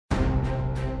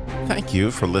Thank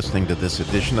you for listening to this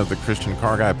edition of the Christian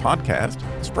Car Guy podcast.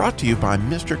 It's brought to you by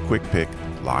Mr. Quick Pick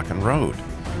Lock and Road.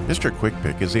 Mr. Quick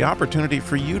Pick is the opportunity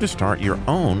for you to start your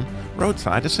own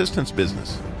roadside assistance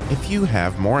business. If you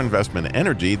have more investment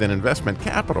energy than investment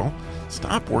capital,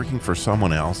 stop working for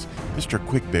someone else. Mr.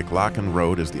 Quick Pick Lock and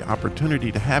Road is the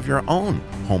opportunity to have your own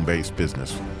home-based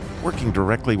business, working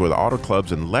directly with auto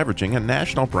clubs and leveraging a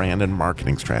national brand and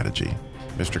marketing strategy.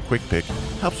 Mr. Quick Pick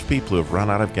helps people who have run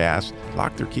out of gas,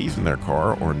 locked their keys in their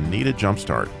car, or need a jump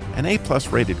start. An A-plus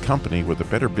rated company with the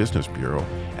Better Business Bureau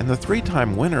and the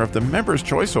 3-time winner of the Members'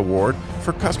 Choice Award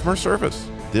for customer service.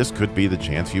 This could be the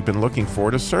chance you've been looking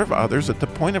for to serve others at the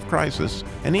point of crisis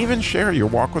and even share your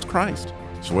walk with Christ.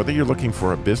 So whether you're looking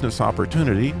for a business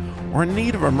opportunity or in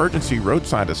need of emergency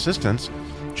roadside assistance,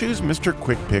 choose Mr.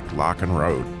 Quick Pick Lock and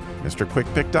Road.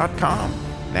 MrQuickPick.com.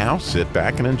 Now sit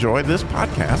back and enjoy this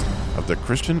podcast of the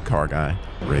Christian Car Guy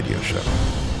Radio Show.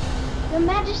 Your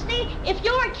Majesty, if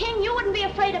you were king, you wouldn't be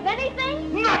afraid of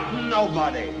anything? Not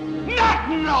nobody. Not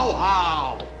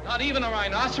no-how. Not even a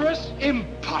rhinoceros?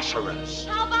 Impossibles.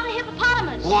 How about a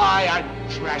hippopotamus? Why, I'd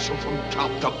trash him from top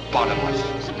to bottomless.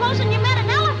 Supposing you met an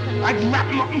elephant? I'd wrap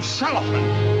him up in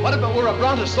cellophane. What if it were a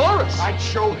brontosaurus? I'd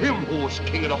show him who was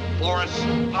king of the forest.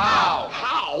 How?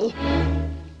 How?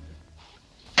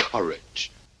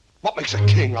 Courage. What makes a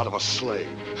king out of a slave?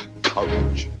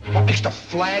 Courage. What makes the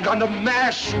flag on the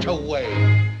mast to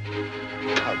wave?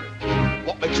 Courage.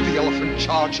 What makes the elephant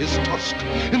charge his tusk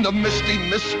in the misty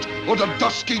mist or the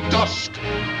dusky dusk?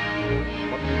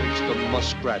 What makes the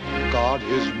muskrat guard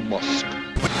his musk?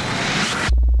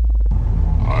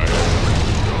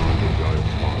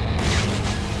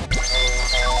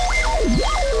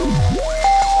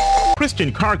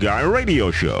 Christian Car Guy Radio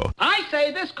Show. I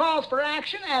say this calls for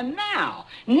action, and now,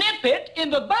 nip it in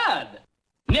the bud.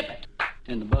 Nip it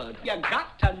in the bud. You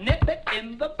got to nip it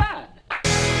in the bud.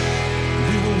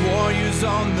 We were warriors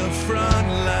on the front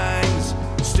lines,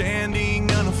 standing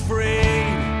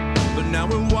unafraid. But now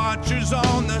we're watchers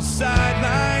on the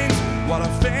sidelines, while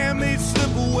our families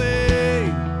slip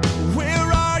away.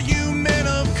 Where are you, men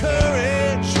of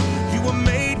courage? You were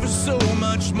made for so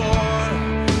much more.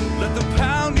 Let the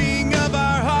pounding of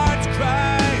our hearts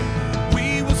cry,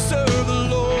 we will serve the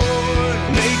Lord.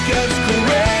 Make us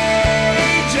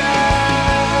courageous,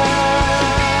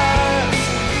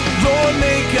 Lord,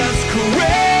 make us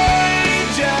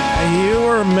courageous. You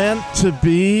are meant to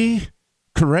be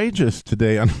courageous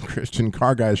today on the Christian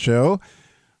Car Guy Show,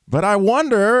 but I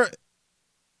wonder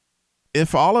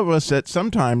if all of us at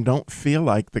some time don't feel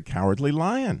like the Cowardly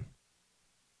Lion.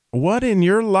 What in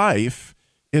your life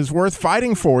is worth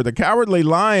fighting for? The Cowardly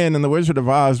Lion in The Wizard of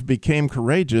Oz became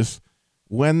courageous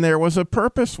when there was a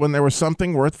purpose, when there was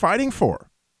something worth fighting for.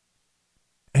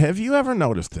 Have you ever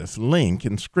noticed this link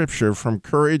in Scripture from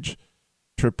courage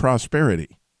to prosperity?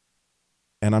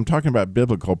 And I'm talking about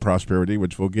biblical prosperity,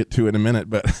 which we'll get to in a minute.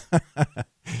 But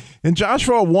in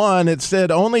Joshua 1, it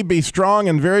said, "Only be strong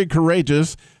and very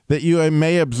courageous, that you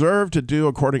may observe to do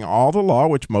according to all the law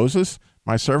which Moses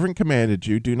my servant commanded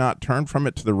you. Do not turn from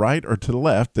it to the right or to the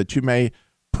left, that you may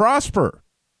prosper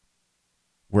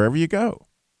wherever you go."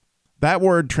 That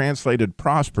word translated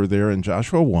prosper there in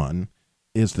Joshua 1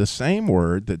 is the same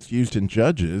word that's used in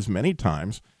Judges many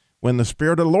times when the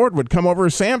Spirit of the Lord would come over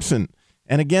Samson,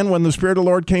 and again when the Spirit of the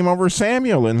Lord came over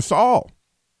Samuel and Saul.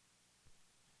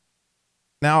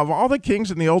 Now, of all the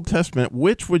kings in the Old Testament,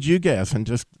 which would you guess? And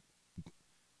just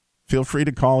feel free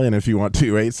to call in if you want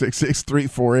to,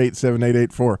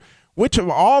 866-348-7884. Which of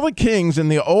all the kings in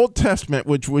the Old Testament,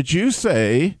 which would you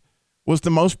say was the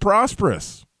most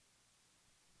prosperous?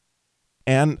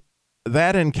 And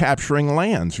that in capturing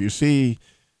lands. You see,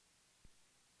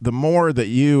 the more that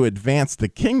you advance the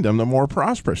kingdom, the more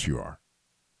prosperous you are.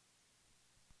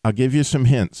 I'll give you some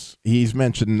hints. He's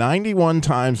mentioned 91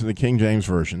 times in the King James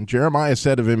Version. Jeremiah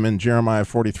said of him in Jeremiah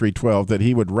 43:12 that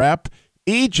he would wrap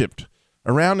Egypt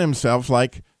around himself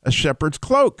like a shepherd's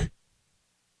cloak,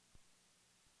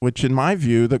 which in my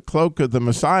view, the cloak of the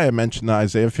Messiah mentioned in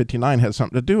Isaiah 59 has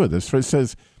something to do with this. So it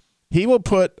says, he will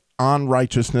put on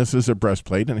righteousness as a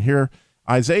breastplate. And here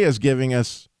Isaiah is giving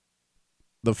us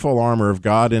the full armor of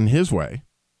God in his way.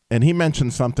 And he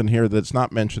mentions something here that's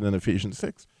not mentioned in Ephesians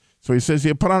 6. So he says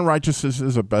he'll put on righteousness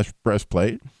as a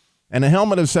breastplate and a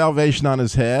helmet of salvation on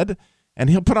his head. And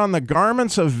he'll put on the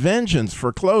garments of vengeance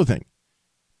for clothing,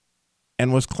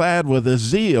 and was clad with a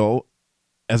zeal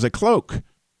as a cloak.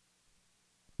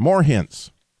 More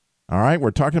hints. All right,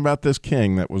 we're talking about this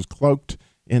king that was cloaked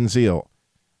in zeal.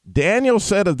 Daniel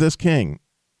said of this king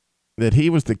that he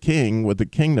was the king with the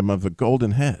kingdom of the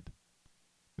golden head.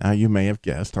 Now, you may have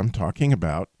guessed I'm talking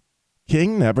about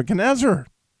King Nebuchadnezzar.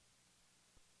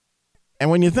 And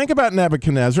when you think about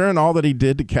Nebuchadnezzar and all that he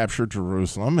did to capture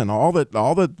Jerusalem and all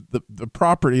the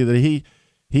property that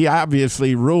he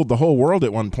obviously ruled the whole world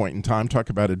at one point in time,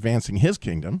 talk about advancing his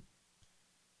kingdom,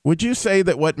 would you say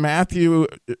that what Matthew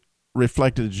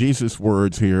reflected Jesus'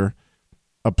 words here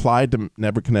applied to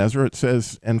Nebuchadnezzar? It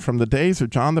says, and from the days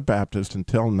of John the Baptist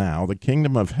until now, the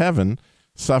kingdom of heaven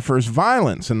suffers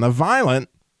violence, and the violent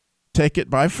take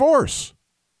it by force.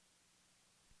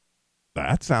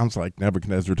 That sounds like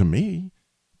Nebuchadnezzar to me.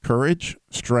 Courage,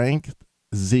 strength,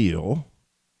 zeal.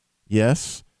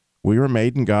 Yes, we were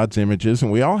made in God's images, and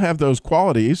we all have those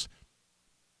qualities.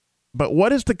 But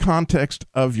what is the context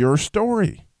of your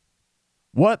story?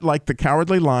 What, like the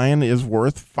Cowardly Lion, is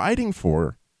worth fighting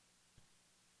for?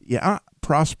 Yeah,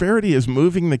 prosperity is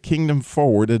moving the kingdom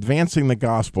forward, advancing the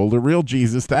gospel, the real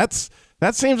Jesus. That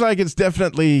seems like it's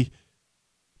definitely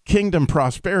kingdom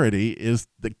prosperity is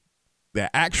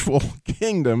the actual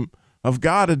kingdom of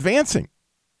God advancing.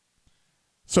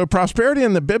 So prosperity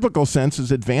in the biblical sense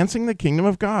is advancing the kingdom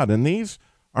of God. And these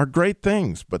are great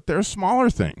things, but they're smaller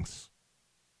things.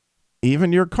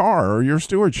 Even your car or your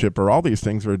stewardship or all these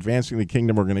things are advancing the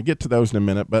kingdom. We're going to get to those in a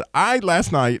minute. But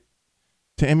last night,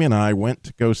 Tammy and I went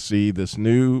to go see this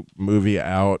new movie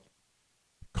out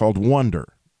called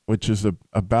Wonder, which is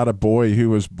about a boy who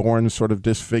was born sort of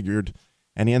disfigured.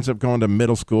 And he ends up going to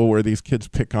middle school where these kids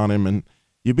pick on him. And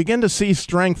you begin to see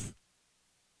strength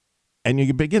and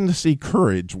you begin to see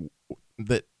courage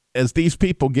that as these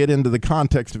people get into the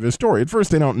context of his story. At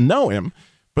first, they don't know him,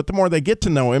 but the more they get to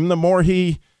know him, the more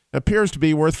he appears to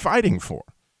be worth fighting for.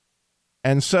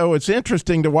 And so it's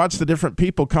interesting to watch the different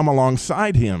people come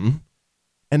alongside him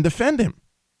and defend him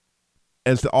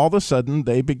as all of a sudden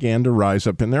they began to rise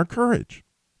up in their courage.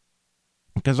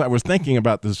 Because I was thinking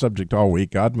about this subject all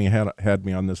week. God had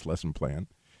me on this lesson plan.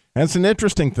 And it's an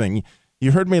interesting thing.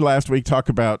 You heard me last week talk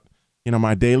about,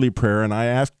 my daily prayer, and I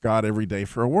asked God every day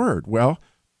for a word. Well,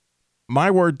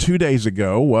 my word 2 days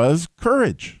ago was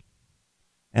courage.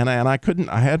 And I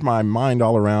had my mind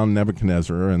all around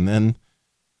Nebuchadnezzar. And then,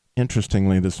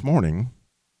 interestingly, this morning,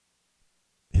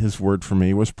 his word for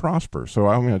me was prosper. So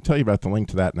I'm going to tell you about the link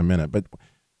to that in a minute. But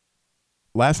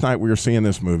last night we were seeing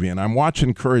this movie, and I'm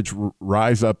watching courage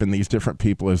rise up in these different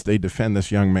people as they defend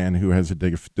this young man who has a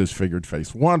disfigured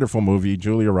face. Wonderful movie.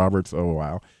 Julia Roberts, oh,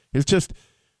 wow. It's just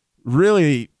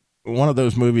really one of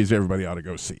those movies everybody ought to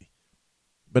go see.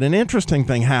 But an interesting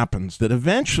thing happens that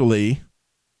eventually,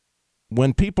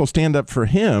 when people stand up for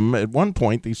him, at one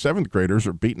point, these seventh graders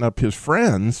are beating up his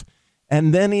friends,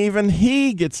 and then even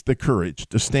he gets the courage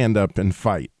to stand up and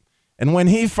fight. And when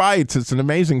he fights, it's an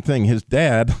amazing thing. His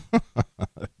dad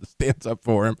stands up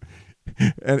for him,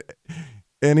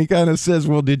 and he kind of says,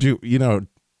 well, did you,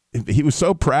 he was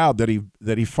so proud that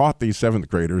he fought these seventh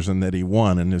graders and that he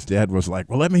won. And his dad was like,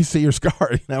 well, let me see your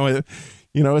scar.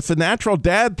 It's a natural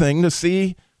dad thing to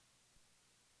see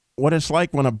what it's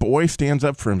like when a boy stands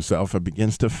up for himself and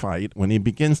begins to fight, when he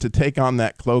begins to take on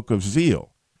that cloak of zeal.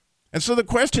 And so the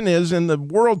question is, in the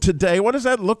world today, what does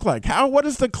that look like? What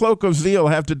does the cloak of zeal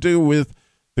have to do with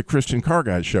the Christian Car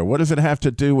Guy Show? What does it have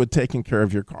to do with taking care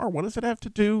of your car? What does it have to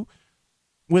do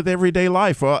with everyday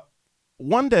life? Well,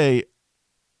 one day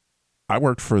I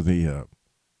worked for the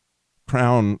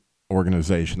Crown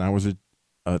organization. I was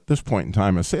at this point in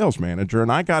time a sales manager,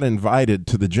 and I got invited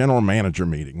to the general manager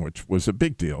meeting, which was a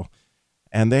big deal.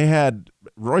 And they had,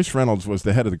 Royce Reynolds was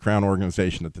the head of the Crown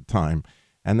organization at the time.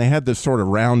 And they had this sort of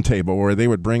round table where they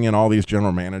would bring in all these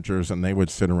general managers and they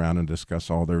would sit around and discuss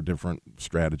all their different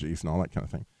strategies and all that kind of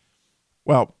thing.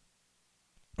 Well,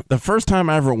 the first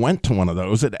time I ever went to one of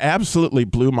those, it absolutely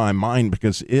blew my mind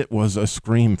because it was a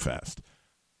scream fest.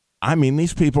 I mean,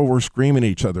 these people were screaming at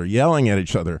each other, yelling at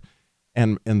each other.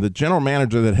 And the general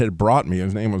manager that had brought me,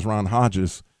 his name was Ron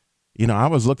Hodges, I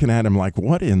was looking at him like,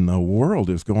 what in the world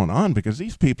is going on? Because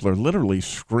these people are literally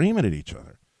screaming at each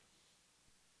other.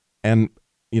 And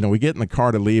we get in the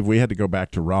car to leave. We had to go back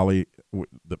to Raleigh.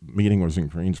 The meeting was in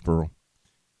Greensboro.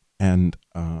 And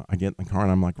I get in the car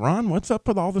and I'm like, Ron, what's up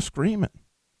with all the screaming?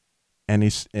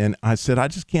 And I said, I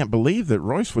just can't believe that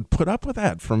Royce would put up with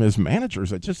that from his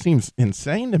managers. It just seems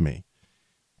insane to me.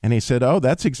 And he said, oh,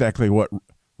 that's exactly what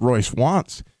Royce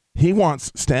wants. He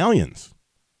wants stallions.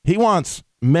 He wants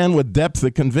men with depth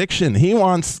of conviction. He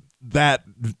wants that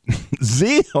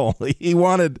zeal. He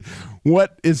wanted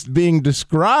what is being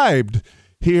described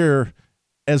here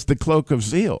as the cloak of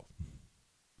zeal.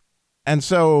 And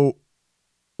so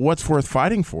what's worth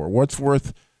fighting for? What's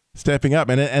worth stepping up?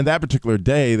 And that particular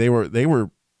day, they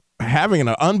were having an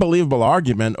unbelievable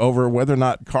argument over whether or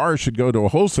not cars should go to a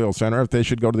wholesale center, if they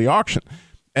should go to the auction.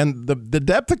 And the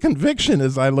depth of conviction,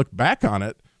 as I look back on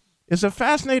it, is a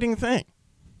fascinating thing.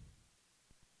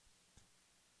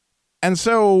 And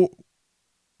so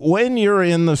when you're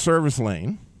in the service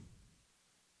lane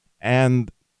and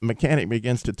mechanic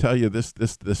begins to tell you this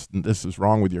is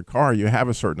wrong with your car, you have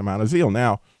a certain amount of zeal.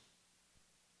 Now,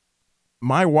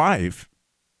 my wife,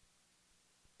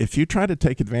 if you try to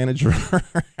take advantage of her,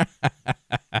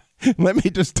 let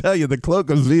me just tell you, the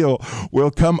cloak of zeal will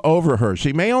come over her.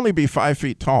 She may only be 5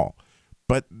 feet tall,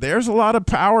 but there's a lot of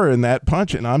power in that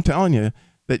punch. And I'm telling you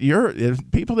that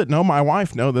people that know my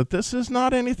wife know that this is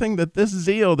not anything, that this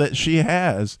zeal that she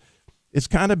has is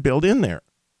kind of built in there.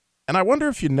 And I wonder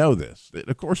if you know this. That,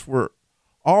 of course, we're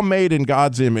all made in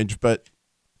God's image, but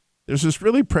there's this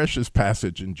really precious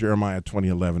passage in Jeremiah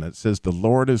 20:11. It says, "The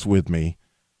Lord is with me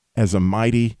as a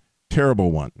mighty,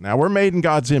 terrible one." Now, we're made in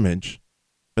God's image,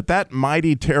 but that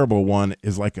mighty, terrible one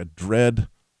is like a dread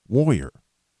warrior.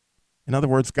 In other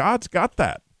words, God's got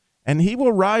that, and he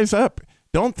will rise up.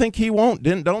 Don't think he won't.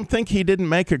 Don't think he didn't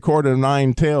make a cord of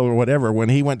nine tail or whatever when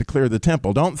he went to clear the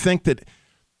temple. Don't think that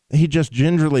he just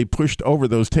gingerly pushed over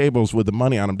those tables with the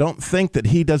money on them. Don't think that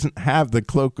he doesn't have the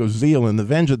cloak of zeal and the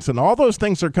vengeance, and all those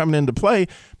things are coming into play.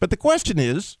 But the question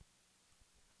is,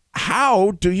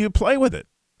 how do you play with it?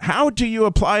 How do you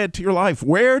apply it to your life?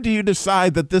 Where do you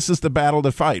decide that this is the battle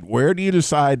to fight? Where do you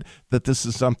decide that this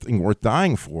is something worth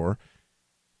dying for?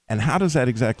 And how does that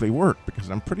exactly work? Because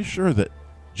I'm pretty sure that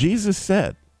Jesus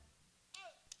said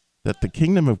that the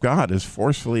kingdom of God is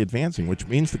forcefully advancing, which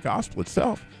means the gospel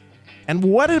itself. And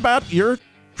what about your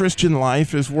Christian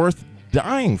life is worth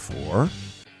dying for?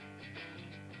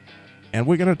 And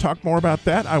we're going to talk more about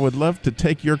that. I would love to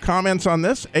take your comments on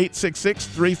this.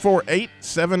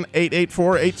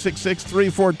 866-348-7884,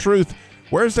 866-34-TRUTH.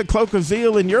 Where's the cloak of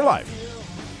zeal in your life?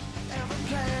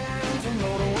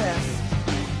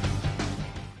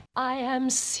 I am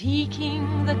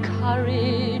seeking the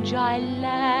courage I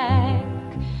lack,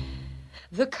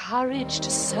 the courage to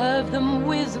serve them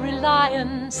with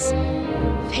reliance,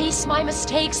 face my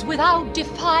mistakes without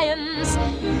defiance,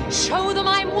 show them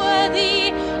I'm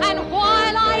worthy, and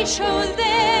while I show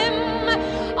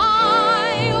them,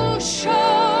 I'll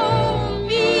show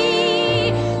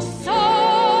me.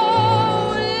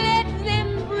 So let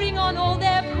them bring on all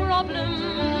their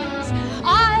problems,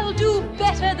 I'll do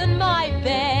better than my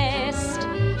best.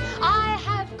 I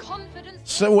have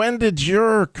confidence. So when did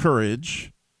your courage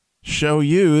show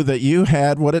you that you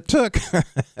had what it took?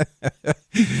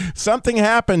 Something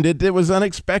happened. It was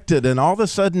unexpected. And all of a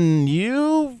sudden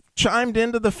you chimed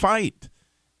into the fight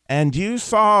and you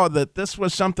saw that this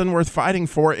was something worth fighting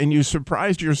for, and you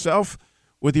surprised yourself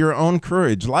with your own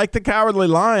courage. Like the Cowardly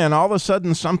Lion, all of a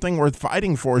sudden something worth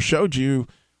fighting for showed you,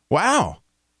 wow,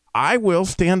 I will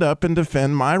stand up and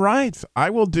defend my rights.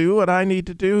 I will do what I need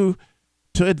to do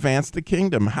to advance the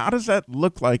kingdom. How does that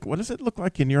look like? What does it look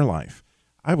like in your life?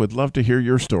 I would love to hear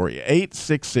your story.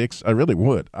 866, I really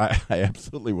would. I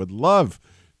absolutely would love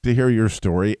to hear your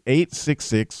story.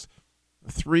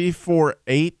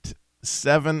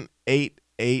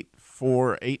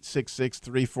 866-348-7884,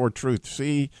 866-34-TRUTH.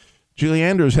 See, Julie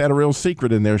Andrews had a real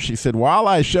secret in there. She said, while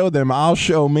I show them, I'll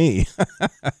show me.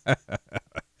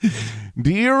 Do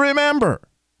you remember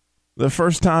the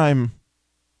first time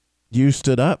you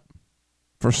stood up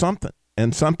for something?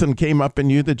 And something came up in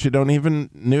you that you don't even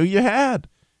knew you had,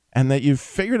 and that you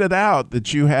figured it out,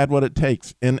 that you had what it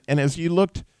takes. And as you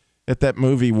looked at that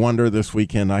movie Wonder this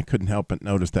weekend, I couldn't help but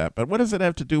notice that. But what does it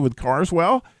have to do with cars?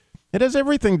 Well, it has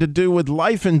everything to do with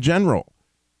life in general,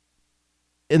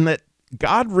 in that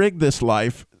God rigged this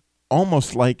life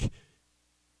almost like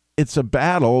it's a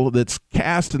battle that's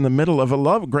cast in the middle of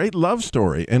a great love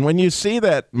story. And when you see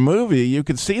that movie, you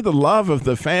could see the love of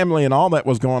the family and all that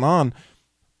was going on.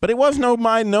 But it was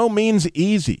by no means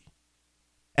easy.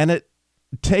 And it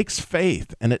takes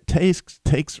faith, and it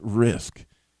takes risk.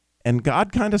 And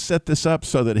God kind of set this up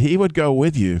so that he would go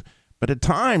with you. But at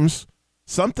times,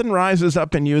 something rises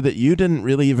up in you that you didn't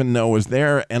really even know was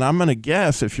there. And I'm going to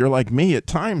guess, if you're like me, at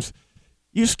times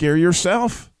you scare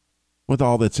yourself with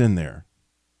all that's in there.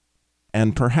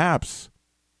 And perhaps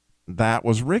that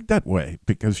was rigged that way,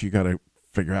 because you got to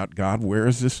figure out, God, where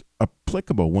is this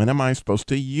applicable? When am I supposed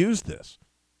to use this?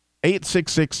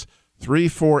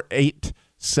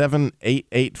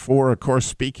 866-348-7884. Of course,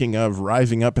 speaking of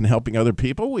rising up and helping other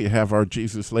people, we have our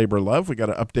Jesus Labor Love. We got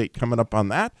an update coming up on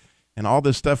that. And all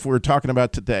this stuff we're talking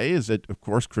about today is at, of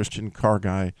course,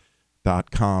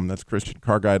 ChristianCarGuy.com. That's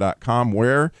ChristianCarGuy.com,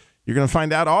 where you're going to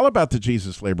find out all about the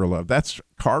Jesus Labor Love. That's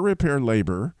car repair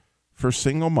labor for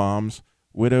single moms,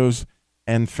 widows,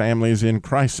 and families in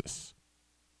crisis.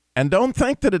 And don't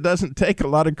think that it doesn't take a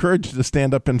lot of courage to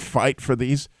stand up and fight for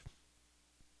these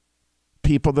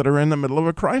people that are in the middle of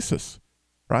a crisis.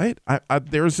 right?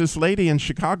 There's this lady in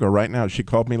Chicago right now. She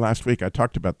called me last week. I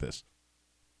talked about this.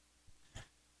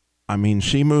 I mean,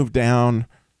 she moved down.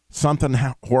 Something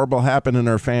horrible happened in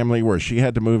her family where she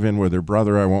had to move in with her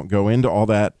brother. I won't go into all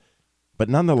that. But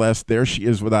nonetheless, there she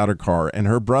is without a car, and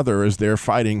her brother is there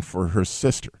fighting for his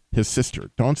sister.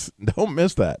 Don't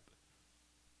miss that.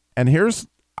 And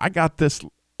I got this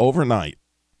overnight.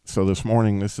 So this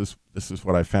morning, this is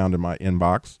what I found in my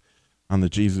inbox on the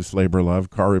Jesus Labor Love,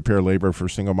 car repair labor for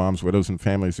single moms, widows, and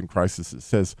families in crisis. It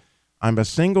says, I'm a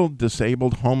single,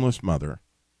 disabled, homeless mother.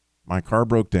 My car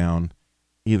broke down.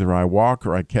 Either I walk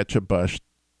or I catch a bus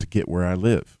to get where I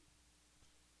live.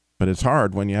 But it's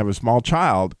hard when you have a small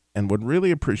child and would really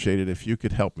appreciate it if you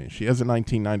could help me. She has a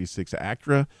 1996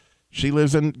 Acura. She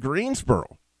lives in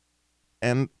Greensboro.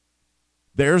 And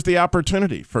there's the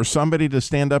opportunity for somebody to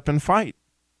stand up and fight.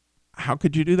 How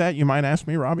could you do that, you might ask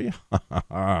me, Robbie?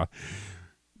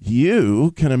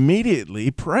 You can immediately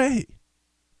pray.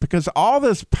 Because all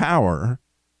this power,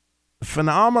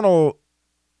 phenomenal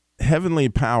heavenly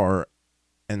power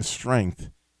and strength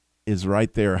is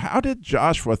right there. How did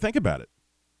Joshua, think about it.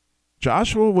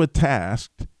 Joshua was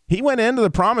tasked. He went into the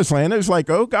promised land. It was like,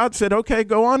 oh, God said, okay,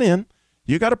 go on in.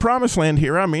 You got a promised land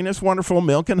here. I mean, it's wonderful,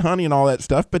 milk and honey and all that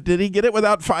stuff. But did he get it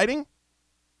without fighting?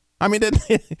 I mean,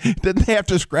 didn't they have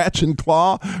to scratch and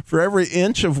claw for every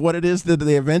inch of what it is that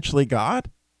they eventually got?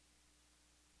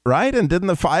 Right? And didn't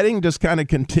the fighting just kind of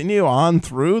continue on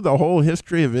through the whole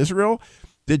history of Israel?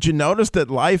 Did you notice that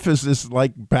life is this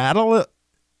like battle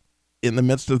in the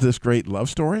midst of this great love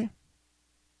story?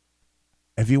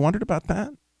 Have you wondered about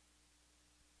that?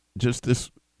 Just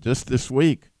this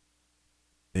week,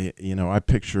 I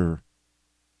picture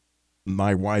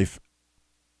my wife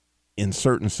in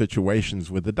certain situations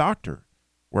with the doctor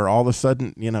where all of a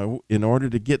sudden, in order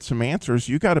to get some answers,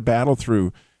 you got to battle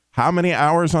through how many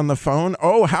hours on the phone?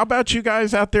 Oh, how about you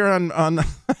guys out there on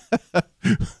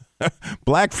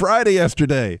Black Friday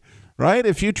yesterday, right?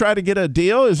 If you try to get a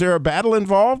deal, is there a battle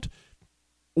involved?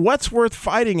 What's worth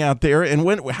fighting out there?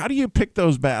 And how do you pick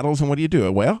those battles and what do you do?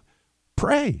 Well,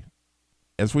 pray.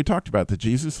 As we talked about, the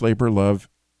Jesus Labor Love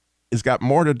has got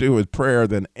more to do with prayer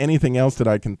than anything else that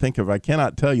I can think of. I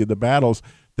cannot tell you the battles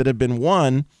that have been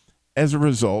won as a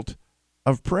result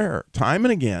of prayer. Time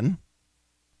and again,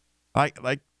 I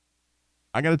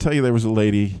got to tell you, there was a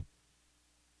lady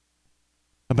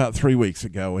about 3 weeks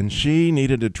ago, and she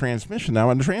needed a transmission. Now,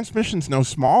 and the transmission's no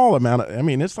small amount.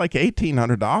 It's like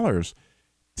 $1,800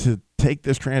 to take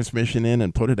this transmission in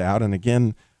and put it out. And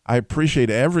again, I appreciate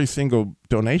every single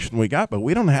donation we got, but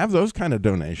we don't have those kind of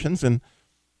donations. And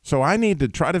so I need to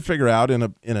try to figure out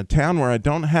in a town where I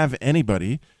don't have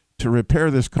anybody to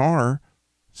repair this car,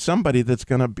 somebody that's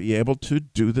going to be able to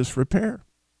do this repair.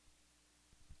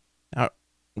 Now,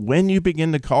 when you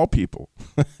begin to call people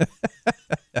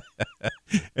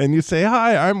and you say,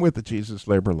 hi, I'm with the Jesus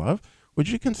Labor Love, would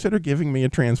you consider giving me a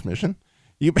transmission?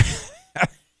 You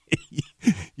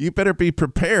better be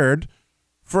prepared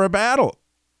for a battle.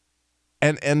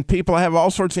 And people have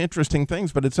all sorts of interesting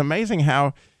things, but it's amazing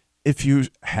how if you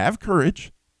have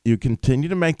courage, you continue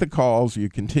to make the calls, you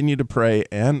continue to pray,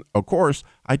 and of course,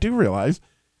 I do realize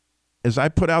as I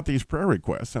put out these prayer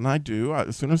requests, and I do,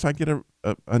 as soon as I get a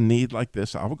need like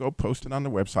this, I will go post it on the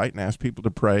website and ask people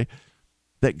to pray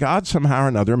that God somehow or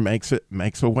another makes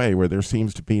a way where there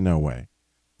seems to be no way.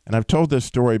 And I've told this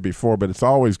story before, but it's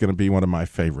always going to be one of my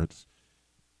favorites,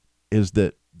 is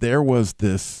that there was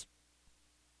this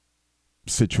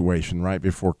situation right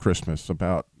before Christmas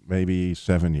about maybe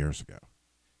 7 years ago.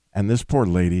 And this poor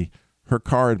lady, her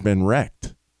car had been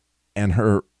wrecked, and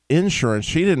her insurance,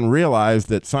 she didn't realize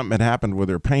that something had happened with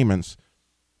her payments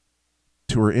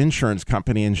to her insurance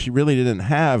company, and she really didn't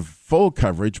have full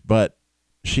coverage, but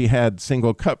she had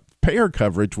single payer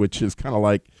coverage, which is kind of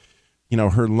like,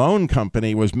 her loan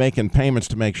company was making payments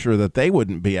to make sure that they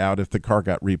wouldn't be out if the car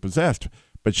got repossessed.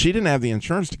 But she didn't have the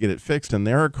insurance to get it fixed, and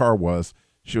there her car was.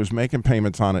 She was making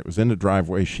payments on it. It was in the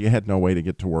driveway. She had no way to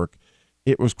get to work.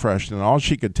 It was crushed, and all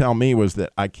she could tell me was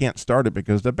that I can't start it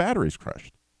because the battery's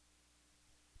crushed.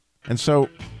 And so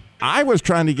I was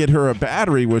trying to get her a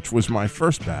battery, which was my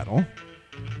first battle,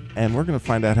 and we're going to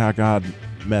find out how God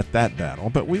met that battle.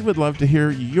 But we would love to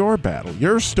hear your battle,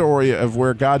 your story of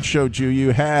where God showed you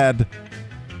had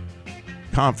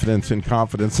confidence in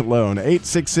confidence alone.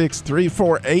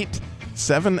 866-348-7884,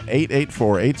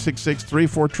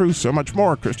 866-34-TRUTH. So much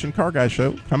more. Christian Car Guy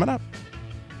Show coming up.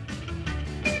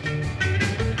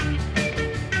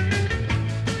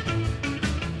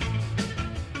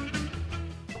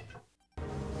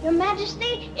 Your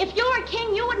Majesty, if you were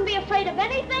king, you wouldn't be afraid of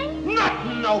anything? Not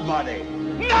nobody.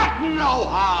 Not no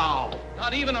how.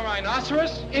 Not even a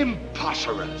rhinoceros?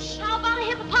 Imposterous. How about a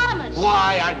hippopotamus?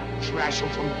 Why, I'd trash him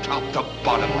from top to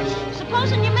bottomless.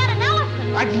 Supposing you met an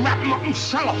elephant? I'd wrap him up in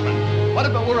cellophane. What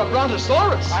if it were a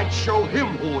brontosaurus? I'd show him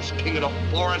who was king of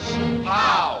the forest.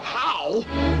 How? How?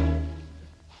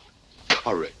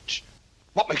 Courage.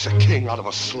 What makes a king out of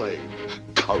a slave?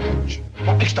 Courage.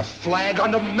 What makes the flag on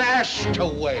the mast to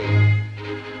wave?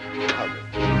 Courage.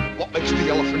 What makes the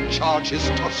elephant charge his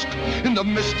tusk in the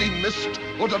misty mist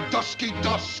or the dusky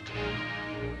dusk?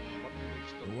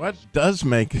 What does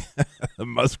make a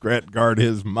muskrat guard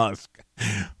his musk?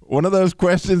 One of those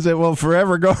questions that will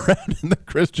forever go around in the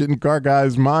Christian car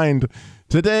guy's mind.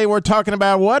 Today we're talking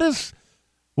about what is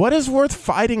worth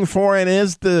fighting for, and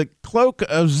is the Cloak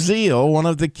of Zeal one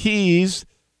of the keys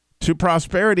to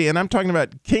prosperity? And I'm talking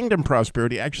about kingdom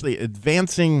prosperity, actually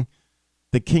advancing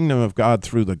the kingdom of God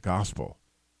through the gospel.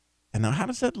 And now how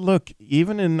does that look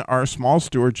even in our small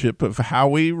stewardship of how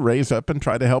we raise up and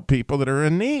try to help people that are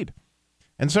in need?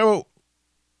 And so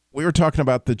we were talking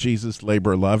about the Jesus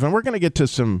labor love, and we're going to get to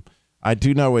some, I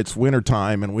do know it's winter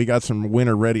time, and we got some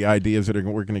winter ready ideas that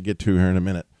we're going to get to here in a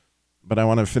minute. But I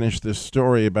want to finish this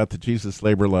story about the Jesus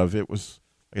labor love. It was,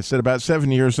 like I said, about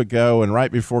 7 years ago, and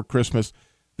right before Christmas,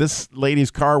 this lady's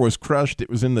car was crushed. It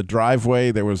was in the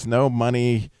driveway. There was no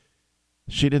money.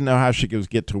 She didn't know how she could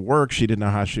get to work. She didn't know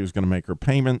how she was going to make her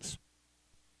payments.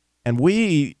 And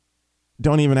we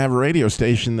don't even have a radio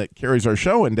station that carries our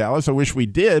show in Dallas. I wish we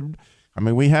did. I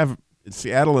mean, we have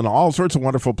Seattle and all sorts of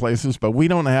wonderful places, but we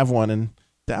don't have one in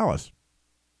Dallas.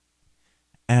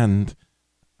 And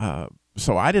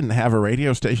so I didn't have a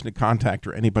radio station to contact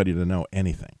or anybody to know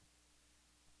anything.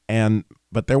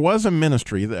 But there was a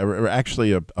ministry,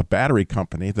 actually a battery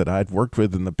company that I'd worked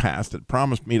with in the past that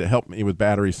promised me to help me with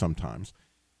batteries sometimes.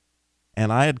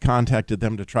 And I had contacted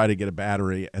them to try to get a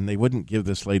battery, and they wouldn't give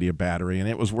this lady a battery, and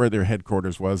it was where their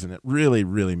headquarters was, and it really,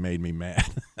 really made me mad.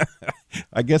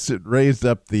 I guess it raised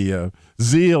up the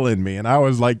zeal in me, and I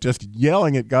was like just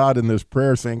yelling at God in this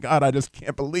prayer saying, God, I just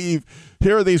can't believe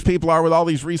here these people are with all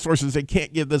these resources. They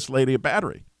can't give this lady a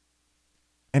battery.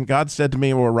 And God said to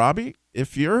me, well, Robbie,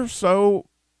 if you're so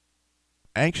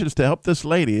anxious to help this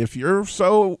lady, if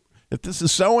this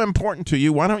is so important to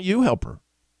you, why don't you help her?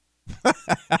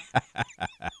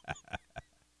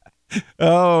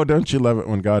 Oh, don't you love it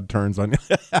when God turns on you?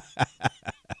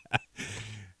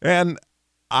 And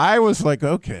I was like,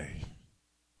 okay,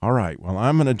 all right, well,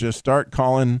 I'm going to just start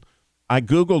calling. I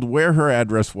Googled where her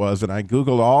address was, and I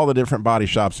Googled all the different body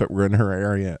shops that were in her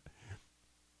area.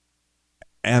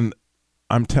 And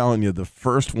I'm telling you, the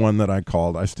first one that I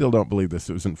called, I still don't believe this.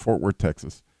 It was in Fort Worth,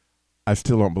 Texas. I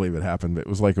still don't believe it happened. But it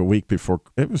was like a week before.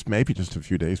 It was maybe just a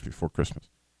few days before Christmas.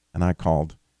 And I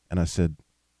called, and I said,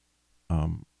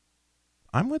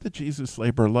 I'm with the Jesus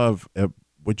Labor Love.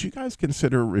 Would you guys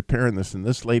consider repairing this? And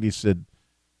this lady said,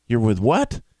 you're with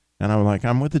what? And I'm like,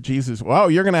 I'm with the Jesus.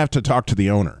 Well, you're going to have to talk to the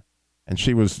owner. And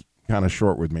she was kind of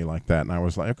short with me like that. And I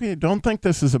was like, okay, don't think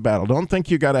this is a battle. Don't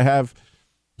think you got to have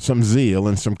some zeal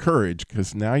and some courage,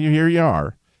 because now here you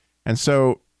are. And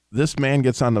so this man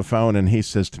gets on the phone, and he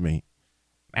says to me,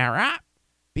 all right,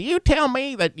 do you tell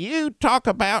me that you talk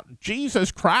about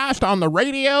Jesus Christ on the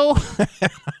radio? I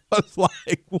was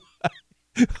like, what?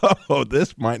 Oh,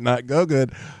 this might not go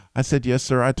good. I said, yes,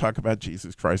 sir, I talk about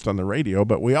Jesus Christ on the radio,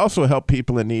 but we also help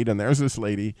people in need. And there's this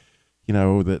lady,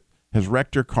 that has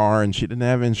wrecked her car, and she didn't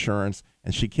have insurance,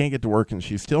 and she can't get to work, and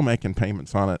she's still making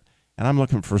payments on it. And I'm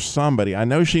looking for somebody. I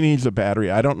know she needs a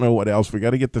battery. I don't know what else. We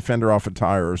got to get the fender off a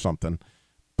tire or something,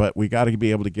 but we got to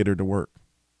be able to get her to work.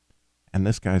 And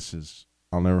this guy says,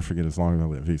 I'll never forget as long as I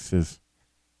live. He says,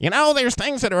 there's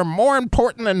things that are more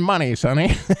important than money,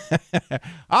 Sonny.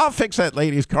 I'll fix that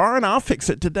lady's car, and I'll fix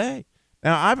it today.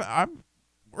 Now, I've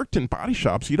worked in body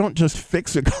shops. You don't just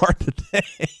fix a car today.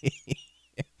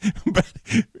 But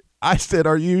I said,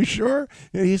 are you sure?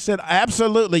 And he said,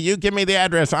 absolutely. You give me the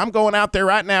address. I'm going out there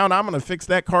right now, and I'm going to fix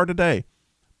that car today.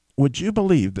 Would you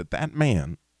believe that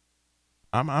man,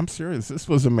 I'm serious, this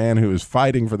was a man who was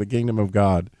fighting for the kingdom of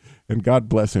God, and God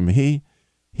bless him.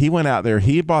 He went out there.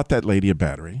 He bought that lady a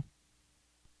battery.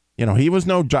 He was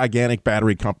no gigantic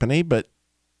battery company, but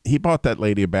he bought that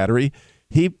lady a battery.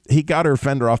 He got her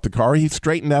fender off the car. He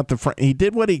straightened out the front. He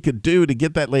did what he could do to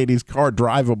get that lady's car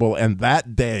drivable. And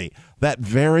that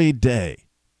very day,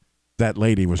 that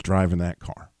lady was driving that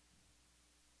car.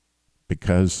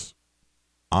 Because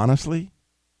honestly,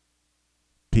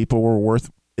 it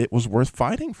was worth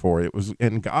fighting for.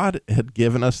 And God had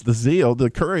given us the zeal, the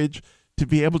courage to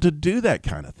be able to do that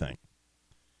kind of thing.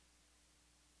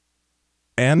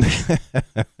 And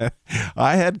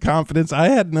I had confidence. I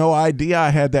had no idea I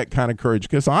had that kind of courage,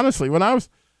 because honestly, when I was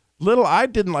I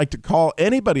didn't like to call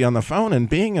anybody on the phone, and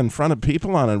being in front of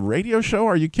people on a radio show.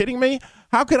 Are you kidding me?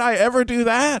 How could I ever do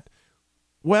that?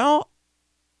 Well,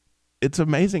 it's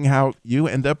amazing how you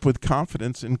end up with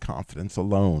confidence in confidence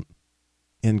alone,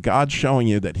 in God showing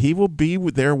you that he will be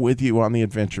there with you on the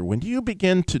adventure. When you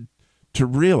begin to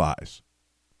realize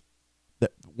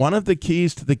that one of the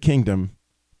keys to the kingdom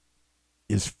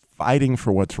is fighting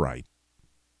for what's right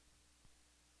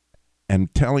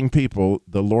and telling people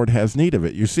the Lord has need of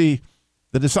it. You see,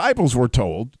 the disciples were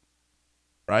told,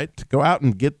 right, to go out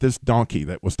and get this donkey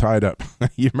that was tied up.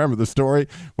 You remember the story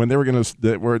when they were going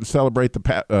to celebrate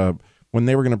when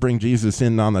they were going to bring Jesus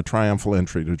in on the triumphal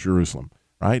entry to Jerusalem,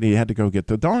 right? He had to go get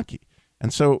the donkey.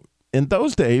 And so in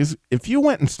those days, if you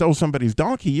went and stole somebody's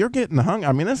donkey, you're getting hung.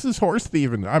 I mean, this is horse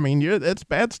thieving. I mean, it's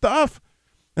bad stuff.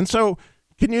 And so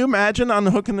can you imagine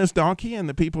unhooking this donkey and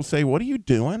the people say, what are you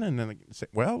doing? And then they say,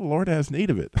 well, the Lord has need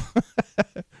of it.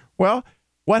 Well,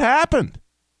 what happened?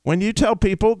 When you tell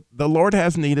people the Lord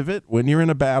has need of it, when you're in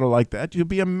a battle like that, you'll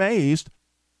be amazed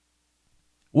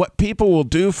what people will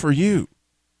do for you.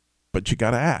 But you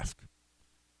got to ask.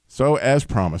 So as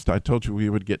promised, I told you we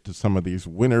would get to some of these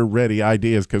winter-ready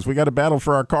ideas because we got a battle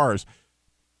for our cars.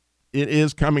 It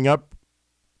is coming up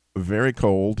very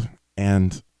cold,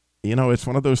 and you know, it's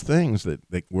one of those things that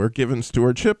we're given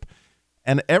stewardship,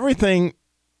 and everything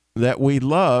that we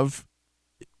love,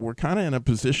 we're kind of in a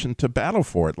position to battle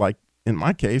for it. Like in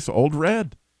my case, Old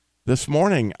Red. This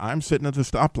morning, I'm sitting at the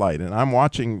stoplight, and I'm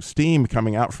watching steam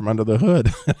coming out from under the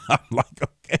hood. I'm like,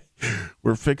 okay,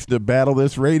 we're fixing to battle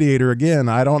this radiator again.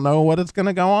 I don't know what it's going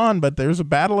to go on, but there's a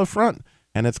battle up front,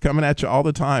 and it's coming at you all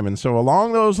the time. And so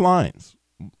along those lines,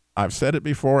 I've said it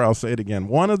before, I'll say it again.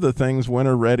 One of the things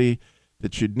winter ready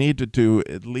that you'd need to do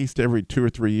at least every 2 or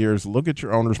 3 years, look at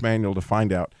your owner's manual to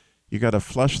find out you got to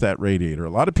flush that radiator. A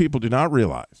lot of people do not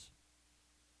realize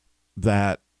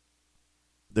that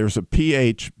there's a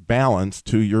pH balance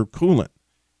to your coolant,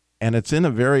 and it's in a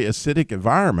very acidic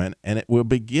environment, and it will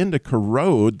begin to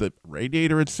corrode the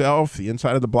radiator itself, the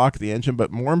inside of the block of the engine, but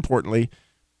more importantly,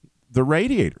 the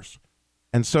radiators.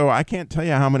 And so I can't tell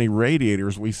you how many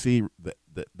radiators we see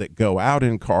that go out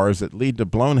in cars that lead to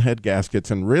blown head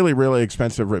gaskets and really, really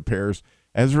expensive repairs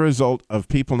as a result of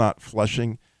people not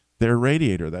flushing their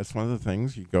radiator. That's one of the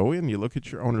things. You go in, you look at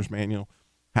your owner's manual.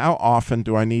 How often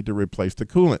do I need to replace the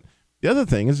coolant? The other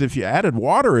thing is if you added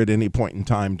water at any point in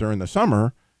time during the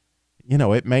summer, you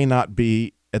know, it may not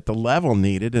be at the level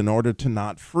needed in order to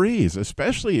not freeze,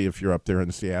 especially if you're up there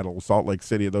in Seattle, Salt Lake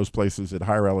City, those places at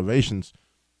higher elevations.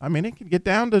 I mean, it can get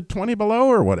down to 20 below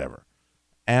or whatever.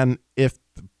 And if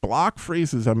the block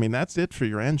freezes, I mean, that's it for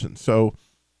your engine. So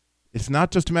it's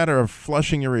not just a matter of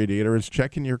flushing your radiator, it's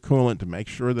checking your coolant to make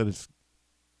sure that it's,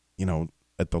 you know,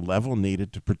 at the level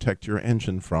needed to protect your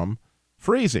engine from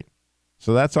freezing.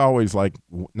 So that's always like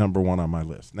number one on my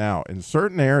list. Now, in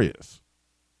certain areas,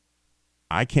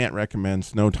 I can't recommend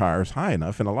snow tires high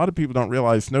enough. And a lot of people don't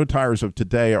realize snow tires of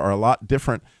today are a lot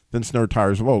different than snow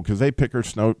tires of old, because they picture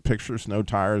snow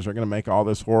tires are going to make all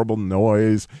this horrible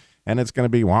noise, and it's going to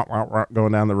be wah, wah, wah,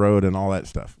 going down the road and all that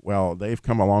stuff. Well, they've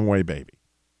come a long way, baby.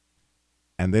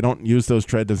 And they don't use those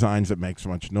tread designs that make so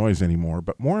much noise anymore.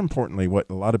 But more importantly,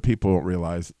 what a lot of people don't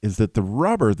realize is that the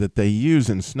rubber that they use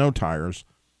in snow tires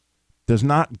does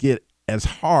not get as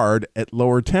hard at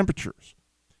lower temperatures.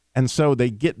 And so they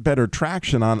get better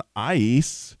traction on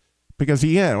ice because,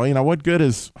 yeah, well, you know, what good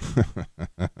is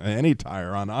any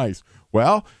tire on ice?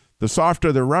 Well, the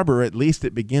softer the rubber, at least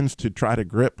it begins to try to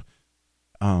grip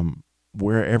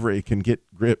wherever it can get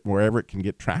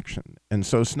traction. And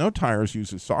so snow tires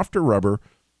use a softer rubber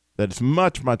that's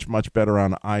much, much, much better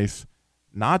on ice,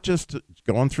 not just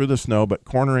going through the snow, but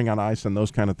cornering on ice and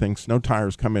those kind of things. Snow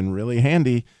tires come in really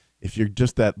handy. If you're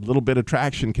just that little bit of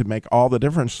traction can make all the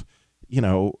difference. You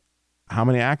know, how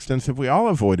many accidents have we all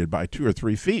avoided by 2 or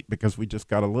 3 feet because we just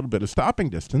got a little bit of stopping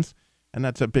distance? And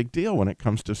that's a big deal when it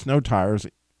comes to snow tires,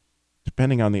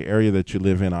 depending on the area that you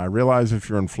live in. I realize if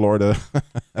you're in Florida,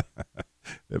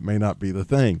 it may not be the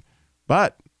thing.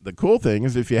 But the cool thing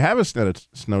is if you have a set of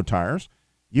snow tires,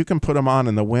 you can put them on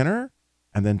in the winter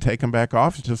and then take them back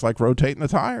off. It's just like rotating the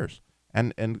tires.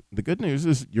 And the good news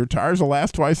is your tires will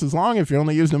last twice as long if you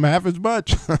only use them half as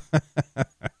much.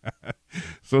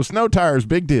 So snow tires,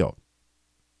 big deal.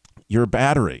 Your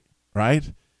battery,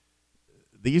 right?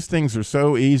 These things are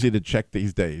so easy to check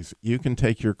these days. You can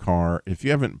take your car. If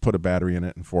you haven't put a battery in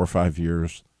it in 4 or 5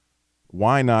 years,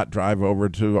 why not drive over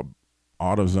to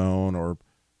AutoZone or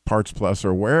Parts Plus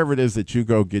or wherever it is that you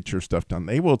go get your stuff done?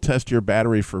 They will test your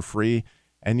battery for free.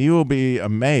 And you will be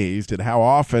amazed at how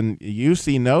often you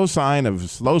see no sign of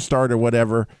slow start or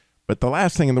whatever, But the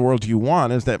last thing in the world you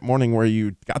want is that morning where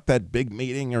you got that big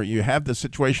meeting or you have the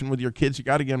situation with your kids, you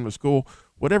got to get them to school,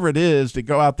 whatever it is, to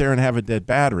go out there and have a dead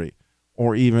battery.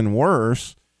 Or even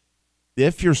worse,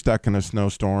 if you're stuck in a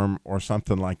snowstorm or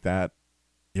something like that,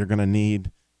 you're going to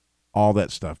need all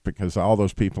that stuff, because all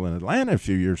those people in Atlanta a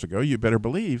few years ago, you better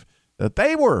believe that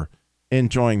they were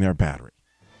enjoying their battery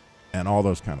and all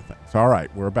those kind of things. All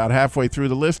right, we're about halfway through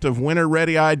the list of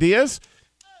winter-ready ideas,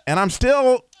 and I'm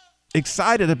still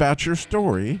excited about your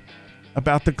story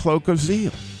about the Cloak of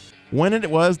Zeal. When it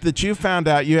was that you found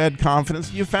out you had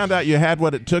confidence, you found out you had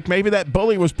what it took, maybe that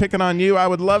bully was picking on you, I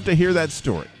would love to hear that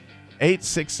story.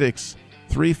 866-348-7884,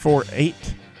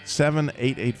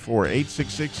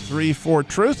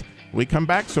 866-34-TRUTH. We come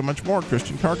back, so much more.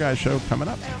 Christian Car Guy Show coming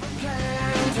up.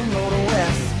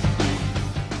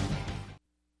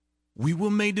 We were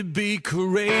made to be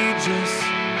courageous.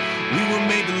 We were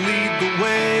made to lead the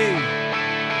way.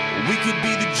 We could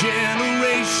be the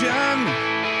generation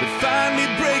that finally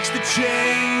breaks the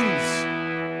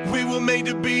chains. We were made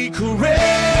to be courageous.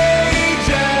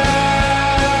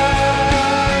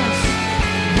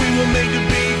 We were made to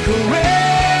be courageous.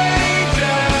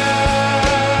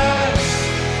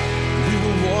 We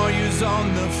were warriors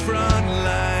on the front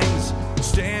lines,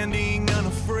 standing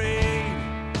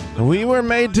unafraid. We were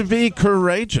made to be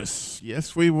courageous.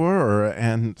 Yes, we were.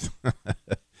 And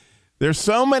there's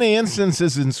so many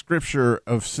instances in Scripture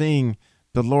of seeing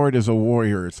the Lord as a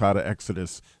warrior. It's out of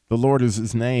Exodus. The Lord is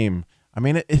his name. I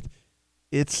mean,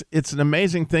 it's an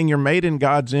amazing thing. You're made in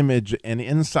God's image, and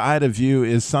inside of you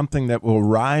is something that will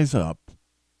rise up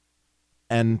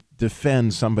and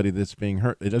defend somebody that's being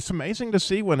hurt. It's amazing to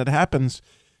see when it happens.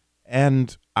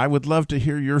 And I would love to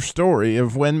hear your story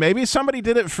of when maybe somebody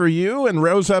did it for you and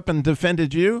rose up and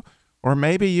defended you, or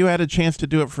maybe you had a chance to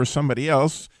do it for somebody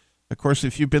else. Of course,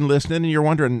 if you've been listening and you're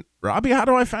wondering, Robbie, how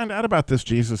do I find out about this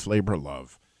Jesus Labor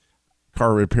Love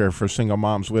car repair for single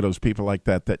moms, widows, people like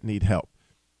that need help?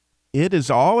 It is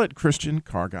all at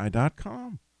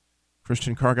ChristianCarGuy.com.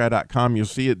 ChristianCarGuy.com. You'll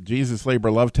see it, Jesus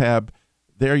Labor Love tab.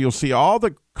 There you'll see all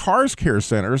the Cars Care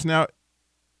Centers. Now,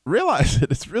 realize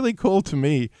that it's really cool to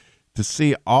me to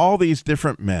see all these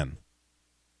different men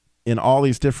in all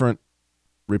these different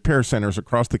repair centers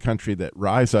across the country that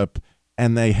rise up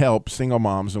and they help single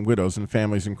moms and widows and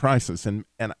families in crisis. And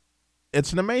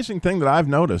it's an amazing thing that I've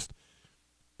noticed,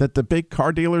 that the big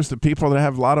car dealers, the people that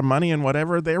have a lot of money and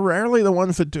whatever, they're rarely the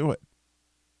ones that do it.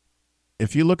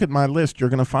 If you look at my list, you're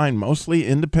going to find mostly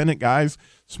independent guys,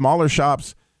 smaller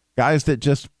shops, guys that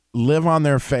just live on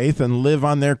their faith and live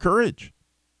on their courage.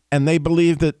 And they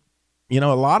believe that, a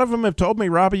lot of them have told me,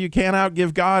 Robbie, you can't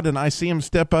outgive God. And I see him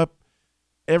step up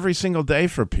every single day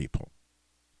for people.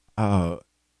 And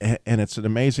it's an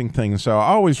amazing thing. So I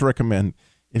always recommend,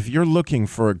 if you're looking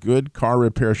for a good car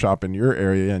repair shop in your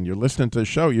area and you're listening to the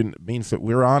show, it means that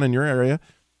we're on in your area.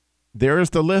 There is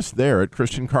the list there at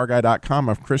ChristianCarGuy.com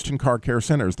of Christian Car Care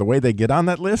Centers. The way they get on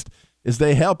that list is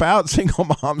they help out single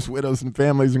moms, widows, and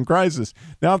families in crisis.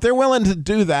 Now, if they're willing to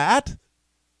do that,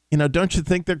 don't you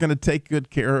think they're going to take good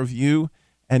care of you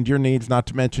and your needs, not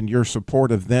to mention your support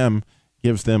of them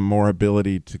gives them more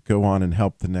ability to go on and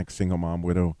help the next single mom,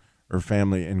 widow, or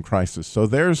family in crisis. So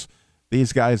there's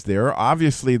these guys there.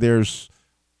 Obviously, there's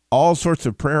all sorts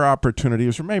of prayer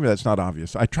opportunities, or maybe that's not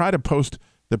obvious. I try to post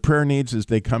the prayer needs as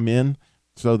they come in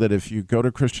so that if you go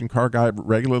to Christian Car Guy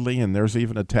regularly and there's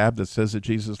even a tab that says that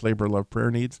Jesus Labor Love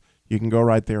Prayer Needs, you can go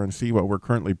right there and see what we're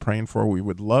currently praying for. We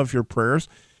would love your prayers.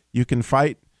 You can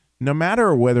fight no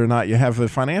matter whether or not you have the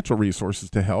financial resources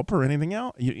to help or anything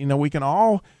else. We can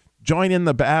all join in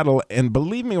the battle. And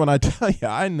believe me when I tell you,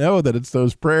 I know that it's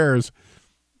those prayers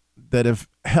that have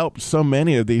helped so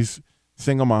many of these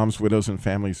single moms, widows, and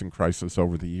families in crisis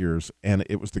over the years. And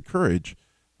it was the courage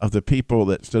of the people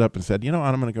that stood up and said,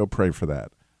 I'm going to go pray for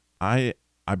that. I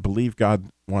believe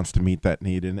God wants to meet that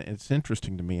need. And it's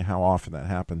interesting to me how often that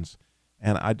happens.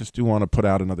 And I just do want to put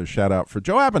out another shout out for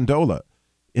Joe Abandola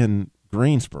in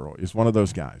Greensboro. Is one of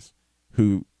those guys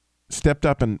who stepped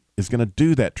up and is going to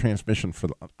do that transmission for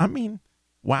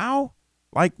wow.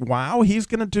 He's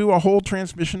going to do a whole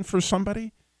transmission for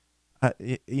somebody.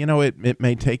 It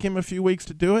may take him a few weeks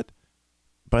to do it,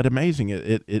 but amazing.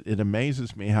 It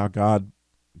amazes me how God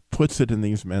puts it in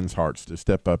these men's hearts to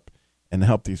step up and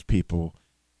help these people.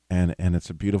 And it's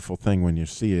a beautiful thing when you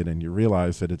see it and you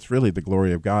realize that it's really the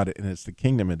glory of God and it's the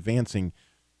kingdom advancing,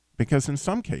 because in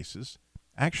some cases,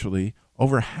 actually,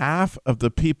 over half of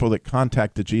the people that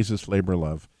contact the Jesus Labor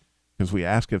Love, because we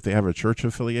ask if they have a church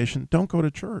affiliation, don't go to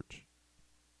church.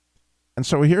 And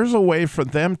so here's a way for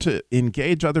them to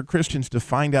engage other Christians to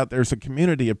find out there's a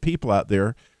community of people out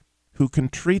there who can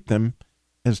treat them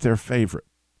as their favorite.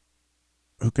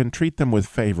 who can treat them with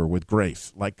favor, with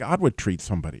grace, like God would treat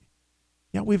somebody.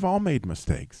 Yeah, we've all made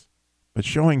mistakes, but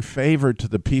showing favor to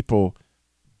the people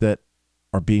that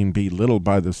are being belittled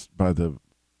by the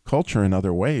culture in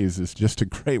other ways is just a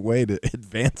great way to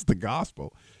advance the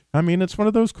gospel. I mean, it's one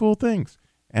of those cool things.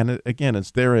 And again,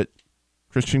 it's there at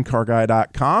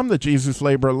ChristianCarGuy.com, the Jesus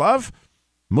Labor of Love.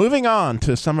 Moving on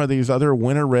to some of these other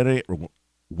winter-ready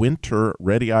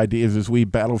ideas as we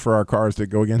battle for our cars that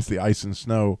go against the ice and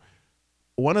snow.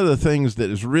 One of the things that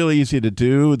is really easy to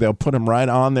do, they'll put them right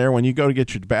on there. When you go to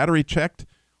get your battery checked,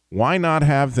 why not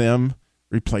have them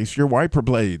replace your wiper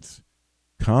blades?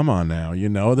 Come on now, you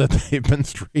know that they've been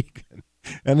streaking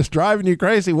and it's driving you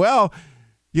crazy. Well,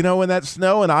 you know, when that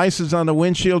snow and ice is on the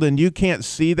windshield and you can't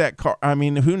see that car, I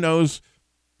mean, who knows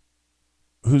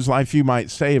whose life you might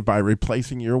save by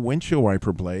replacing your windshield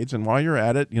wiper blades. And while you're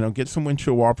at it, you know, get some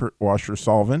windshield washer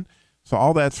solvent so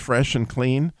all that's fresh and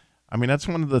clean. I mean, that's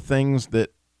one of the things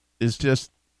that is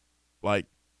just like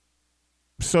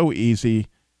so easy,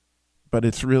 but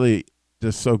it's really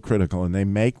just so critical. And they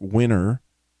make winter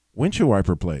windshield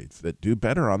wiper blades that do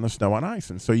better on the snow and ice.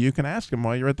 And so you can ask them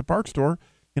while you're at the park store,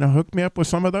 you know, hook me up with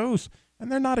some of those.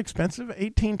 And they're not expensive,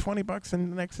 $18, $20.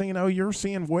 And the next thing you know, you're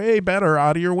seeing way better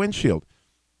out of your windshield.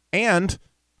 And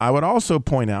I would also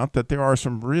point out that there are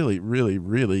some really, really,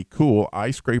 really cool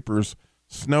ice scrapers,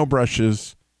 snow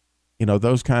brushes, you know,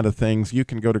 those kind of things. You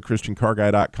can go to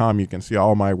ChristianCarGuy.com. You can see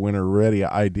all my winter ready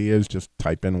ideas. Just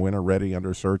type in winter ready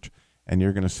under search, and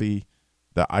you're going to see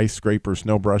the ice scraper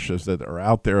snow brushes that are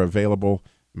out there available.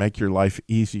 Make your life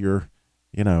easier.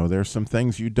 You know, there's some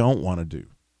things you don't want to do.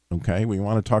 Okay, we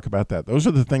want to talk about that. Those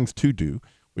are the things to do.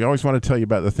 We always want to tell you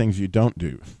about the things you don't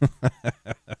do.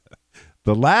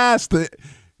 The last thing,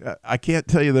 I can't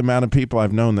tell you the amount of people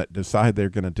I've known that decide they're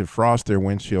going to defrost their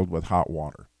windshield with hot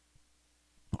water.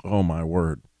 Oh, my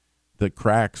word. The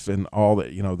cracks and all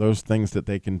that, you know, those things that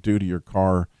they can do to your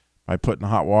car by putting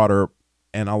hot water.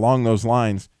 And along those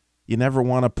lines, you never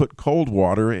want to put cold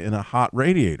water in a hot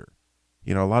radiator.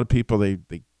 You know, a lot of people, they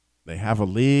have a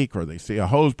leak or they see a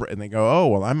hose and they go, oh,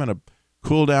 well, I'm going to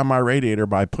cool down my radiator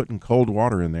by putting cold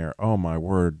water in there. Oh, my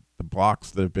word. The blocks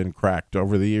that have been cracked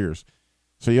over the years.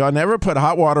 So you'll never put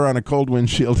hot water on a cold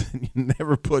windshield, and you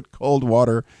never put cold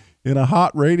water in a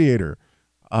hot radiator.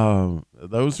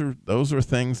 Those are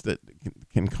things that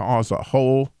can cause a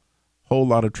whole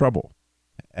lot of trouble.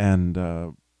 And,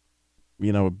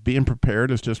 you know, being prepared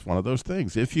is just one of those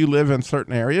things. If you live in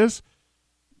certain areas,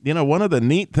 you know, one of the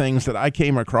neat things that I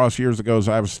came across years ago as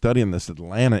I was studying this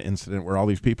Atlanta incident where all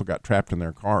these people got trapped in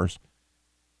their cars.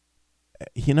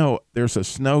 You know, there's a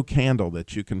snow candle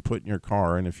that you can put in your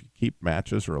car, and if you keep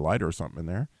matches or a lighter or something in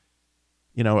there,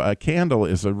 you know, a candle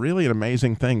is really an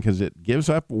amazing thing because it gives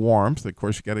up warmth. Of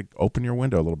course, you got to open your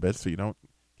window a little bit so you don't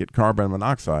get carbon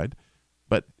monoxide.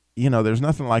 But, you know, there's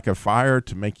nothing like a fire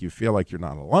to make you feel like you're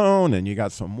not alone, and you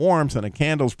got some warmth, and a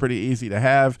candle's pretty easy to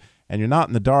have, and you're not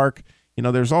in the dark. You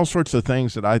know, there's all sorts of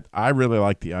things that I really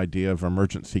like the idea of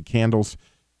emergency candles.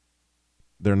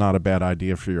 They're not a bad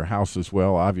idea for your house as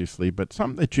well, obviously, but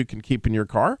something that you can keep in your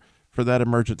car for that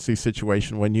emergency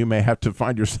situation when you may have to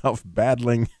find yourself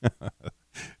battling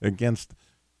against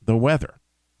the weather.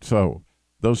 So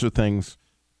those are things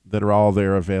that are all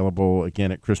there available,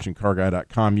 again, at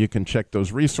ChristianCarGuy.com. You can check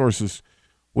those resources.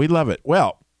 We love it.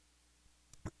 Well,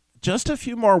 just a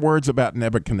few more words about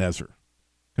Nebuchadnezzar,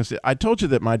 because I told you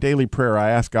that my daily prayer, I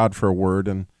asked God for a word,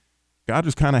 and God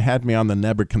just kind of had me on the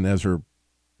Nebuchadnezzar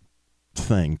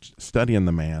thing, studying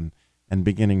the man and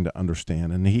beginning to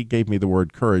understand. And he gave me the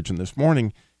word courage. And this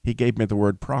morning, he gave me the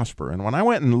word prosper. And when I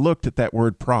went and looked at that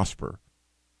word prosper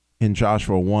in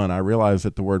Joshua 1, I realized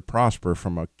that the word prosper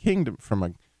from a kingdom,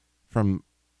 from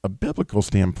a biblical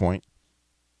standpoint,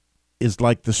 is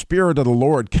like the Spirit of the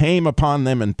Lord came upon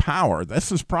them in power. This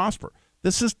is prosper.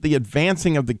 This is the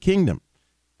advancing of the kingdom.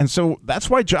 And so that's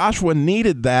why Joshua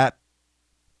needed that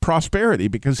prosperity,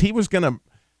 because he was going to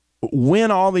win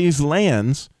all these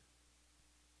lands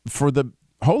for the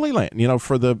Holy Land, you know,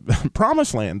 for the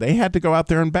Promised Land. They had to go out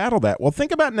there and battle that. Well,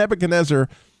 think about Nebuchadnezzar.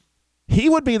 He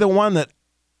would be the one that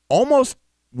almost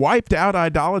wiped out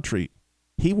idolatry.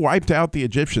 He wiped out the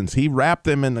Egyptians. He wrapped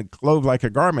them in a cloth like a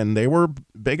garment. They were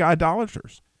big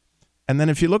idolaters. And then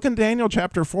if you look in Daniel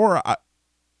chapter 4,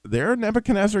 there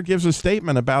Nebuchadnezzar gives a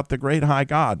statement about the great high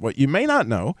God. What you may not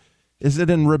know is that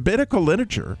in rabbinical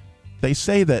literature, they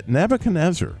say that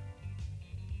Nebuchadnezzar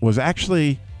was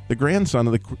actually the grandson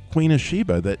of the Queen of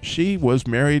Sheba, that she was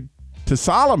married to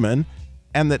Solomon,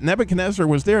 and that Nebuchadnezzar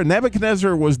was there.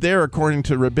 Nebuchadnezzar was there, according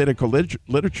to rabbinical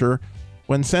literature,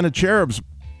 when Sennacherib's,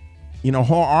 you know,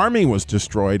 whole army was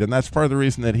destroyed, and that's part of the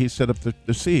reason that he set up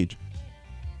the siege.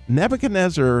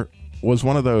 Nebuchadnezzar was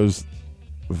one of those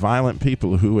violent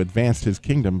people who advanced his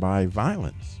kingdom by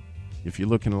violence, if you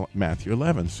look in Matthew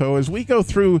 11. So as we go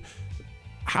through,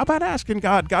 how about asking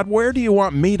God, where do you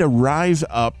want me to rise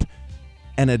up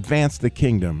and advance the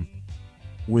kingdom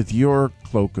with your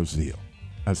cloak of zeal?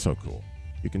 That's so cool.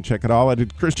 You can check it all at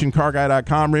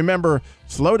ChristianCarGuy.com. Remember,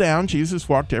 slow down. Jesus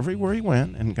walked everywhere he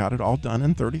went and got it all done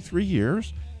in 33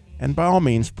 years. And by all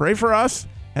means, pray for us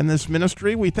and this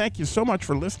ministry. We thank you so much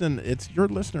for listening. It's your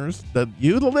listeners, the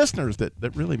listeners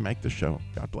that really make the show.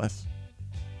 God bless.